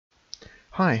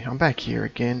Hi, I'm back here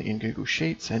again in Google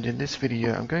Sheets, and in this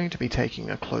video I'm going to be taking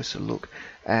a closer look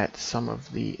at some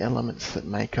of the elements that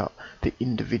make up the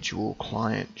individual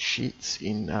client sheets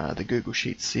in the Google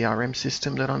Sheets CRM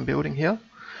system that I'm building here.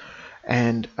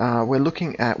 And we're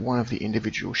looking at one of the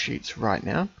individual sheets right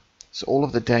now. So all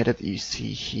of the data that you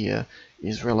see here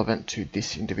is relevant to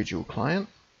this individual client.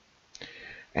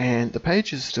 And the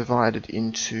page is divided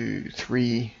into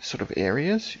three sort of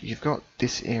areas. You've got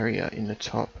this area in the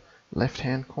top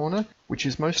left-hand corner, which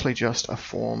is mostly just a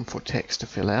form for text to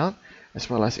fill out, as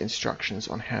well as instructions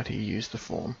on how to use the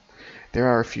form. There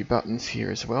are a few buttons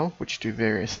here as well, which do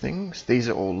various things. These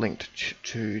are all linked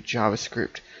to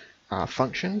JavaScript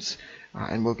functions,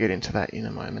 and we'll get into that in a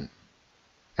moment.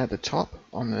 At the top,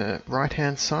 on the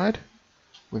right-hand side,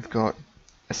 we've got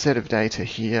a set of data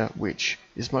here, which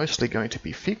is mostly going to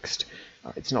be fixed.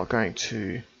 It's not going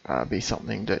to be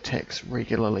something that techs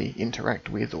regularly interact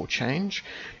with or change.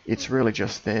 It's really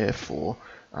just there for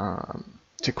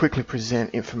to quickly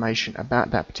present information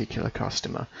about that particular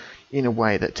customer in a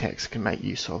way that techs can make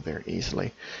use of very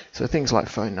easily. So things like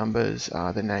phone numbers,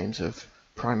 the names of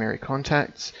primary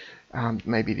contacts,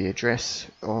 maybe the address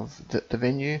of the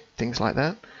venue, things like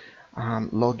that,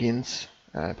 logins,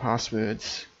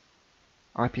 passwords,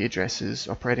 IP addresses,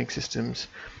 operating systems,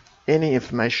 any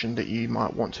information that you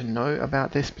might want to know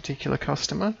about this particular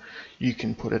customer, you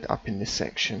can put it up in this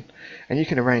section. And you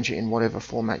can arrange it in whatever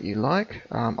format you like.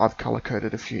 I've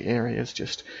color-coded a few areas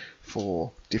just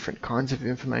for different kinds of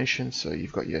information. So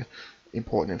you've got your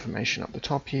important information up the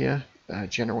top here,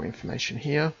 general information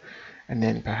here, and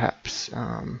then perhaps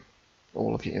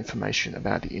all of your information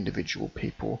about the individual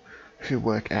people who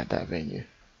work at that venue.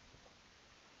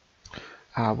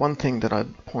 One thing that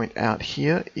I'd point out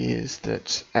here is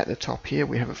that at the top here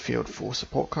we have a field for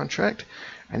support contract,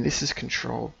 and this is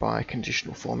controlled by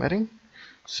conditional formatting.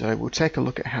 So we'll take a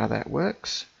look at how that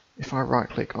works. If I right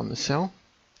click on the cell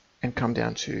and come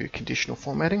down to conditional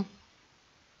formatting,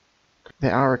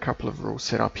 there are a couple of rules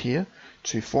set up here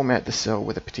to format the cell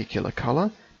with a particular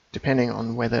color, depending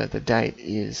on whether the date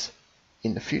is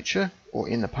in the future or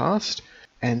in the past.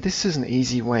 And this is an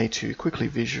easy way to quickly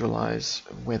visualize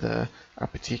whether a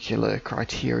particular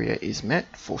criteria is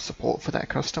met for support for that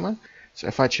customer. So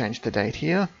if I change the date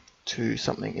here to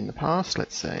something in the past,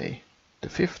 let's say the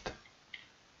 5th,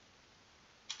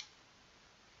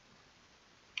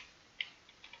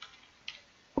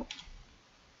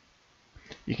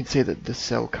 you can see that the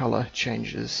cell color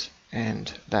changes,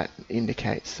 and that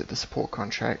indicates that the support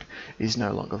contract is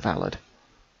no longer valid.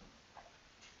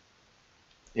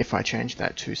 If I change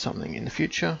that to something in the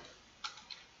future,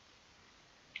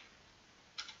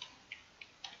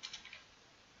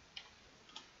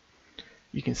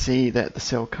 you can see that the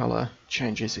cell color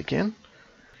changes again.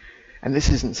 And this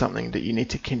isn't something that you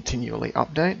need to continually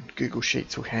update. Google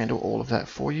Sheets will handle all of that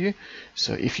for you.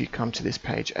 So if you come to this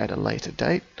page at a later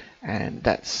date, and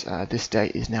this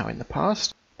date is now in the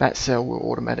past, that cell will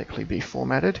automatically be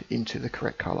formatted into the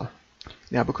correct color.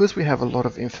 Now, because we have a lot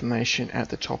of information at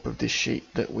the top of this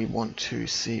sheet that we want to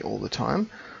see all the time,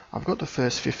 I've got the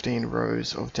first 15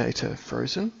 rows of data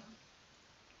frozen.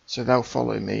 So they'll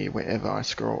follow me wherever I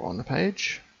scroll on the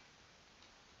page.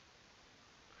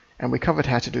 And we covered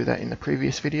how to do that in the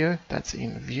previous video. That's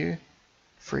in View,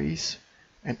 Freeze,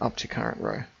 and up to current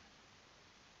row.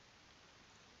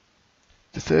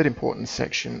 The third important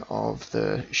section of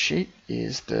the sheet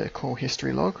is the call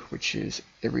history log, which is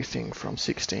everything from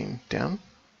 16 down.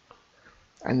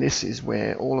 And this is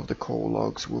where all of the call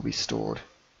logs will be stored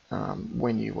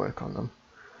when you work on them.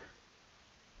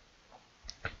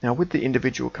 Now, with the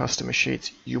individual customer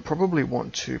sheets, you'll probably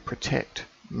want to protect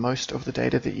most of the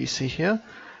data that you see here.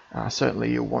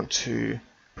 Certainly you'll want to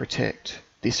protect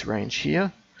this range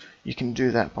here. You can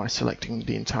do that by selecting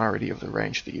the entirety of the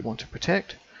range that you want to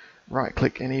protect. Right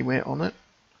click anywhere on it,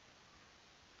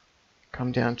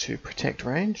 come down to Protect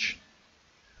Range,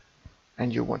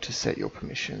 and you'll want to set your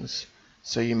permissions.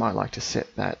 So you might like to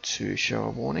set that to show a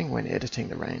warning when editing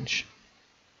the range.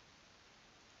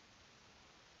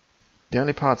 The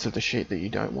only parts of the sheet that you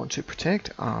don't want to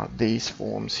protect are these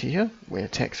forms here, where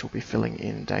text will be filling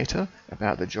in data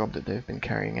about the job that they've been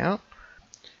carrying out.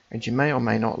 And you may or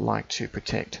may not like to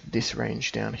protect this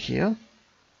range down here.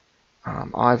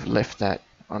 I've left that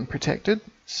unprotected,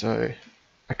 so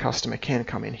a customer can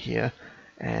come in here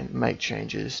and make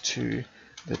changes to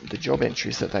the job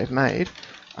entries that they've made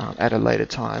at a later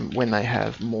time when they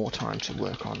have more time to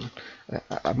work on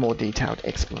a more detailed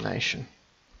explanation.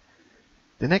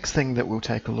 The next thing that we'll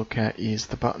take a look at is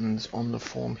the buttons on the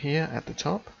form here at the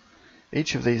top.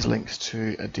 Each of these links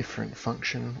to a different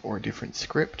function or a different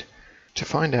script. To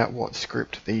find out what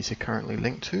script these are currently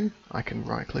linked to, I can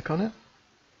right click on it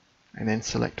and then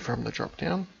select from the drop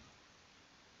down,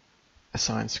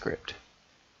 Assign Script.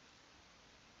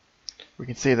 We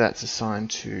can see that's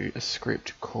assigned to a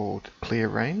script called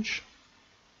clearRange.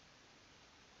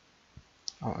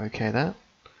 I'll OK that.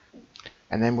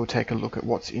 And then we'll take a look at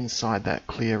what's inside that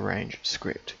clearRange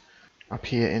script. Up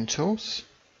here in Tools,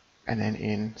 and then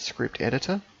in Script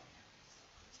Editor.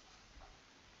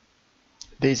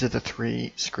 These are the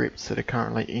three scripts that are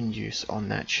currently in use on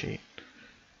that sheet.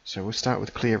 So we'll start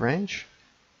with clearRange.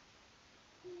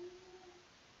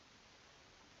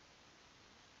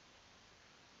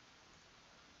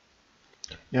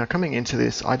 Now coming into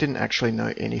this, I didn't actually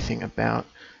know anything about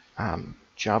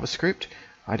JavaScript.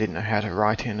 I didn't know how to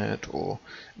write in it, or,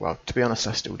 well, to be honest,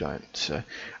 I still don't. So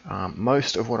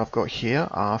most of what I've got here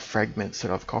are fragments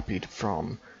that I've copied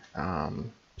from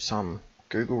some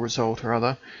Google result or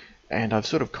other, and I've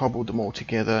sort of cobbled them all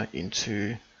together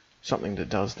into something that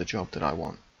does the job that I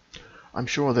want. I'm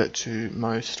sure that to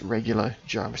most regular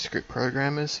JavaScript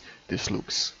programmers, this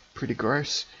looks pretty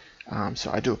gross,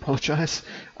 so I do apologize.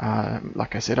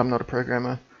 Like I said, I'm not a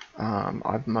programmer.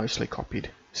 I've mostly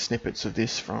copied snippets of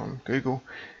this from Google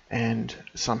and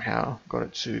somehow got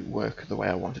it to work the way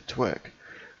I want it to work.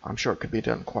 I'm sure it could be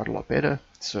done quite a lot better,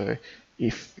 so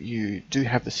if you do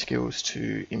have the skills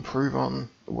to improve on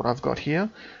what I've got here,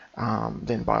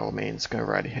 then by all means go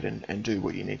right ahead and do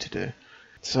what you need to do.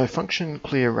 So function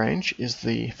clearRange is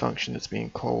the function that's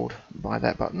being called by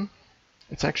that button.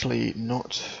 It's actually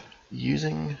not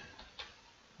using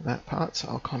that part, so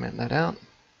I'll comment that out.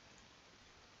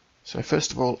 So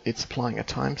first of all, it's applying a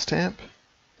timestamp.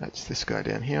 That's this guy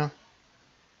down here.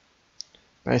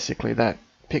 Basically that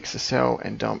picks a cell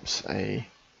and dumps a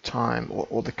time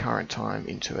or the current time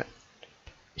into it.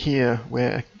 Here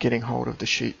we're getting hold of the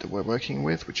sheet that we're working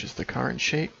with, which is the current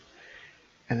sheet,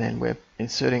 and then we're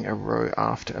inserting a row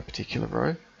after a particular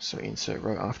row, so insert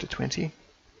row after 20.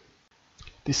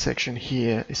 This section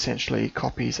here essentially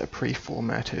copies a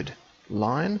pre-formatted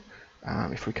line.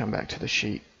 If we come back to the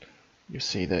sheet, you'll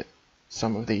see that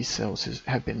some of these cells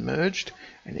have been merged,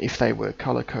 and if they were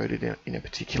color-coded in a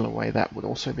particular way, that would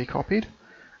also be copied,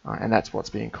 and that's what's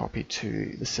being copied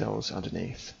to the cells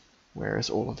underneath, whereas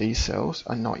all of these cells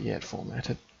are not yet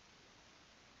formatted.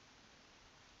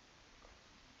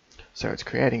 So it's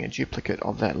creating a duplicate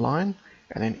of that line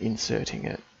and then inserting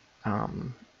it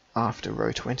after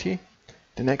row 20.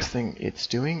 The next thing it's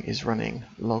doing is running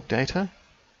log data,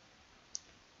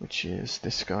 which is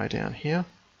this guy down here.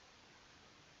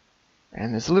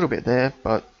 And there's a little bit there,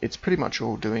 but it's pretty much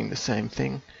all doing the same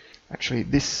thing. Actually,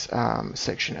 this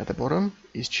section at the bottom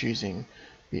is choosing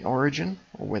the origin,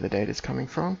 or where the data is coming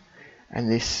from, and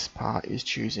this part is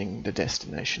choosing the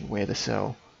destination, where the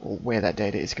cell or where that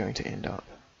data is going to end up.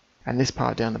 And this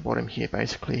part down the bottom here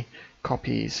basically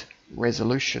copies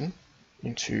resolution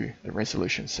into the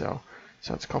resolution cell.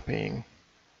 So it's copying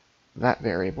that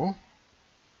variable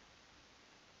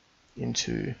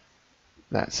into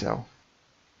that cell.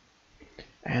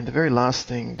 And the very last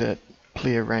thing that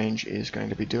clearRange is going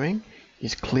to be doing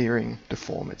is clearing the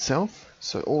form itself.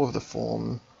 So all of the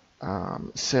form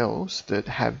cells that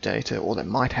have data, or that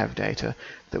might have data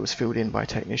that was filled in by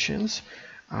technicians,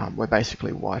 we're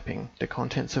basically wiping the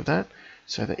contents of that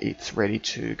so that it's ready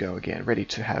to go again, ready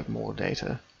to have more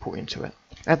data put into it.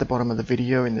 At the bottom of the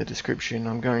video in the description,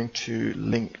 I'm going to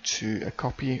link to a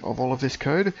copy of all of this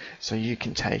code so you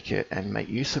can take it and make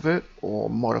use of it or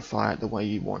modify it the way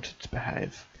you want it to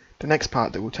behave. The next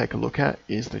part that we'll take a look at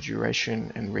is the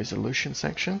duration and resolution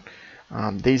section.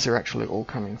 These are actually all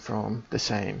coming from the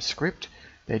same script.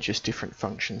 They're just different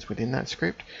functions within that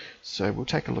script. So we'll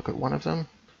take a look at one of them,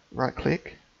 right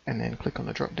click, and then click on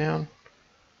the drop down,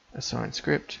 Assign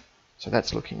Script. So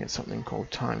that's looking at something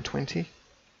called time 20.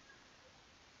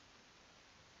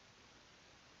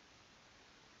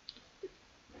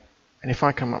 And if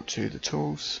I come up to the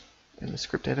tools in the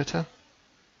script editor,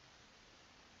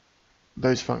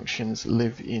 those functions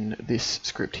live in this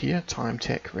script here,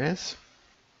 timeTechRes.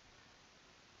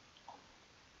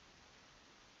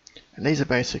 And these are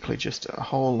basically just a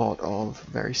whole lot of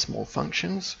very small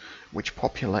functions which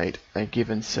populate a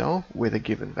given cell with a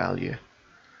given value.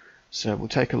 So we'll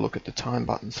take a look at the time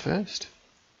buttons first.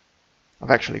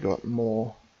 I've actually got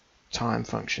more time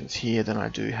functions here than I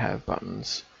do have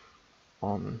buttons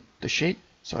on the sheet,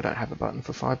 so I don't have a button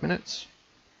for 5 minutes,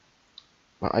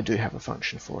 but I do have a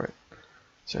function for it.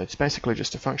 So it's basically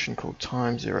just a function called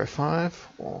time05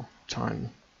 or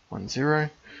time10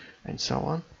 and so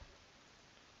on.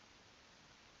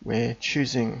 We're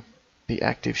choosing the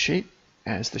active sheet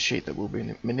as the sheet that we'll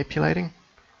be manipulating,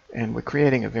 and we're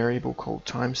creating a variable called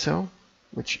timeCell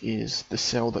which is the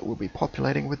cell that we'll be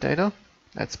populating with data.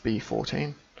 That's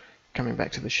B14. Coming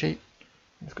back to the sheet,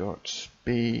 we've got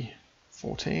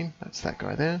B14, that's that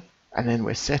guy there. And then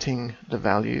we're setting the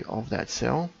value of that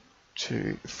cell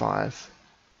to 5.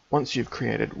 Once you've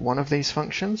created one of these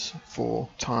functions for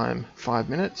time 5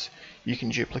 minutes, you can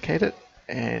duplicate it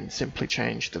and simply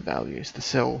change the values. The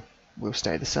cell will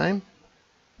stay the same,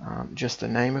 just the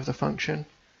name of the function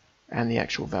and the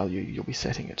actual value you'll be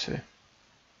setting it to.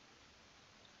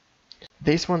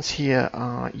 These ones here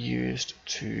are used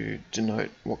to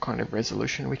denote what kind of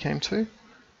resolution we came to.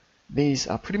 These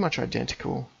are pretty much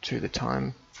identical to the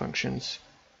time functions.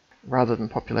 Rather than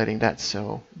populating that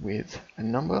cell with a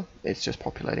number, it's just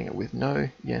populating it with no,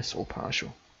 yes, or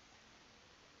partial.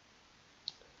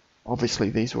 Obviously,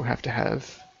 these will have to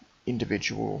have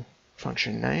individual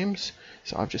function names,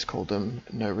 so I've just called them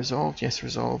no resolved, yes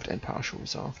resolved, and partial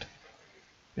resolved.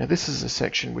 Now this is a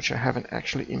section which I haven't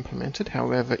actually implemented,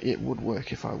 however it would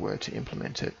work if I were to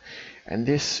implement it. And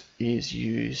this is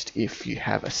used if you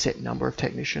have a set number of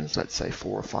technicians, let's say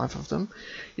 4 or 5 of them.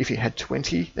 If you had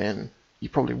 20, then you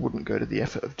probably wouldn't go to the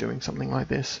effort of doing something like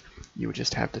this. You would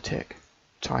just have the tech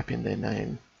type in their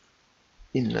name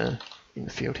in the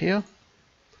field here.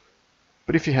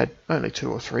 But if you had only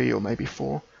 2 or 3 or maybe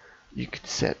 4, you could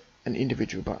set an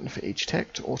individual button for each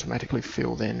tech to automatically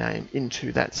fill their name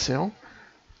into that cell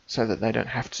so that they don't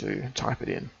have to type it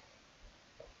in.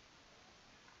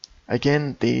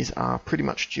 Again, these are pretty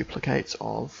much duplicates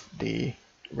of the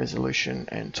resolution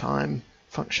and time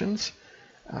functions.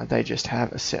 They just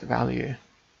have a set value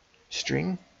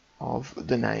string of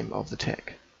the name of the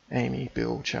tech. Amy,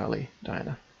 Bill, Charlie,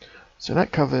 Diana. So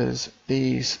that covers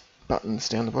these buttons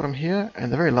down the bottom here,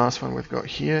 and the very last one we've got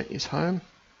here is home,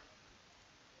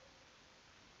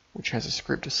 which has a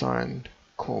script assigned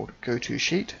called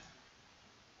goToSheet.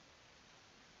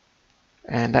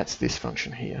 And that's this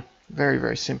function here. Very,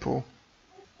 very simple.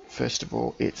 First of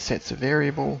all, it sets a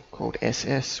variable called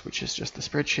SS, which is just the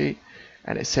spreadsheet,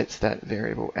 and it sets that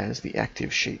variable as the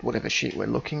active sheet, whatever sheet we're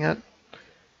looking at.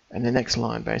 And the next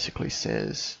line basically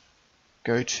says,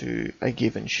 go to a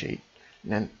given sheet.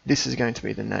 Now, this is going to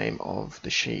be the name of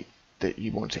the sheet that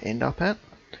you want to end up at,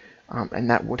 and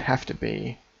that would have to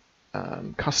be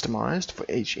customized for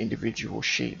each individual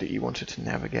sheet that you wanted to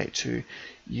navigate to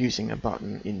using a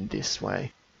button in this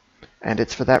way. And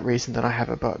it's for that reason that I have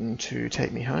a button to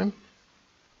take me home,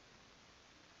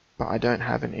 but I don't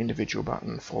have an individual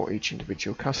button for each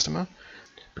individual customer,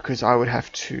 because I would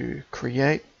have to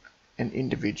create an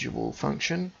individual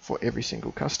function for every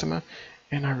single customer,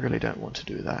 and I really don't want to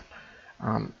do that.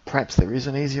 Perhaps there is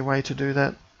an easier way to do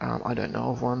that. I don't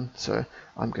know of one, so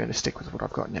I'm going to stick with what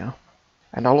I've got now.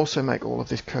 And I'll also make all of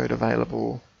this code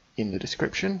available in the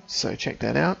description, so check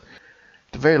that out.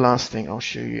 The very last thing I'll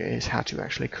show you is how to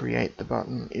actually create the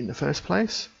button in the first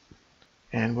place.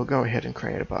 And we'll go ahead and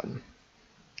create a button.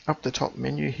 Up the top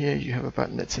menu here, you have a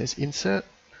button that says Insert.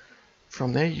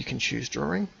 From there, you can choose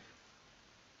Drawing.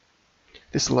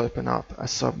 This will open up a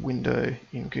sub-window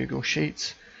in Google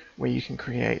Sheets where you can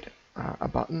create a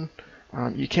button.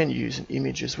 You can use an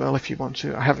image as well if you want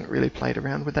to. I haven't really played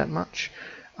around with that much.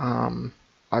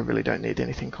 I really don't need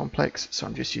anything complex, so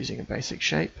I'm just using a basic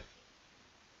shape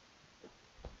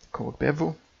called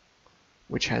bevel,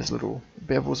 which has little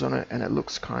bevels on it, and it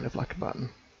looks kind of like a button.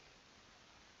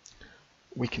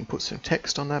 We can put some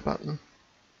text on that button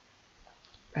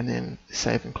and then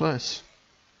save and close.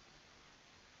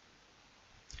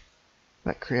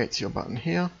 That creates your button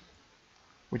here,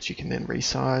 which you can then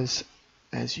resize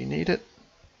as you need it.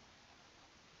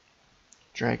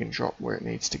 Drag and drop where it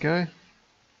needs to go,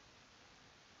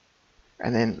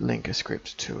 and then link a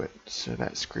script to it. So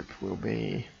that script will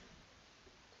be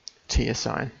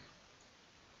tassign.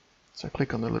 So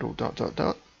click on the little ...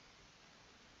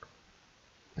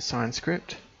 assign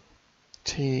script,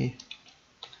 tassign.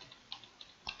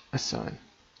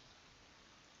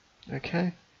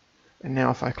 Okay, and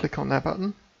now if I click on that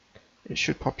button, it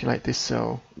should populate this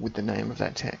cell with the name of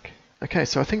that tech. Okay,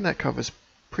 so I think that covers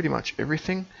pretty much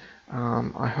everything.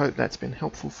 I hope that's been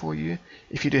helpful for you.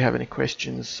 If you do have any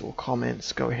questions or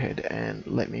comments, go ahead and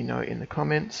let me know in the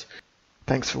comments.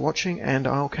 Thanks for watching, and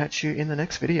I'll catch you in the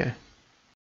next video.